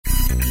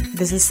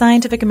This is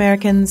Scientific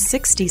American's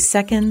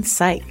 60-Second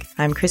Psych.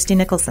 I'm Christy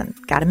Nicholson.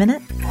 Got a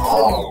minute?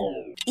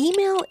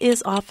 Email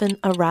is often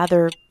a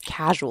rather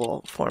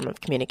casual form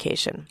of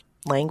communication.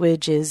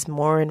 Language is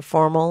more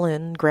informal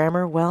and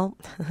grammar, well,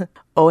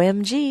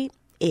 OMG,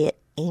 it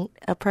ain't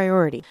a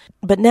priority.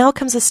 But now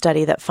comes a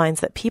study that finds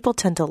that people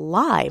tend to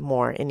lie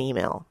more in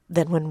email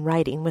than when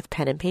writing with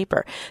pen and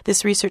paper.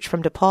 This research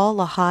from DePaul,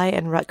 Lehigh,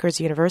 and Rutgers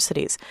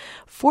universities.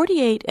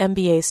 48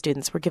 MBA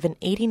students were given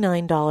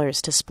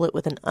 $89 to split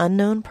with an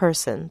unknown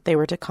person they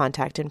were to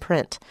contact in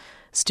print.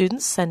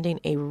 Students sending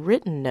a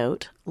written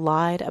note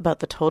lied about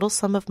the total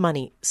sum of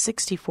money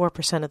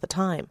 64% of the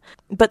time.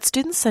 But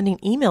students sending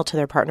email to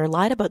their partner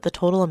lied about the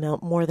total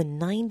amount more than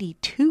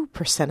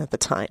 92% of the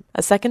time.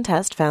 A second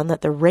test found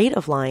that the rate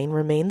of lying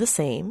remained the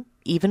same,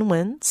 even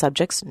when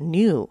subjects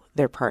knew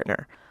their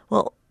partner.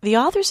 Well, the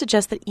authors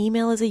suggest that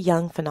email is a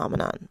young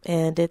phenomenon,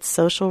 and its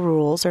social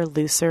rules are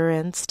looser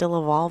and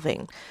still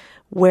evolving.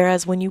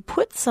 Whereas when you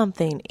put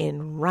something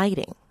in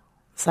writing,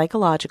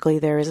 psychologically,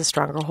 there is a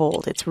stronger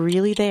hold. It's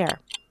really there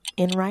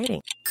in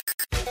writing.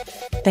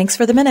 Thanks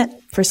for the minute.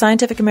 For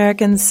Scientific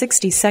American's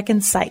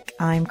 60-Second Psych,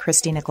 I'm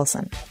Christy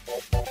Nicholson.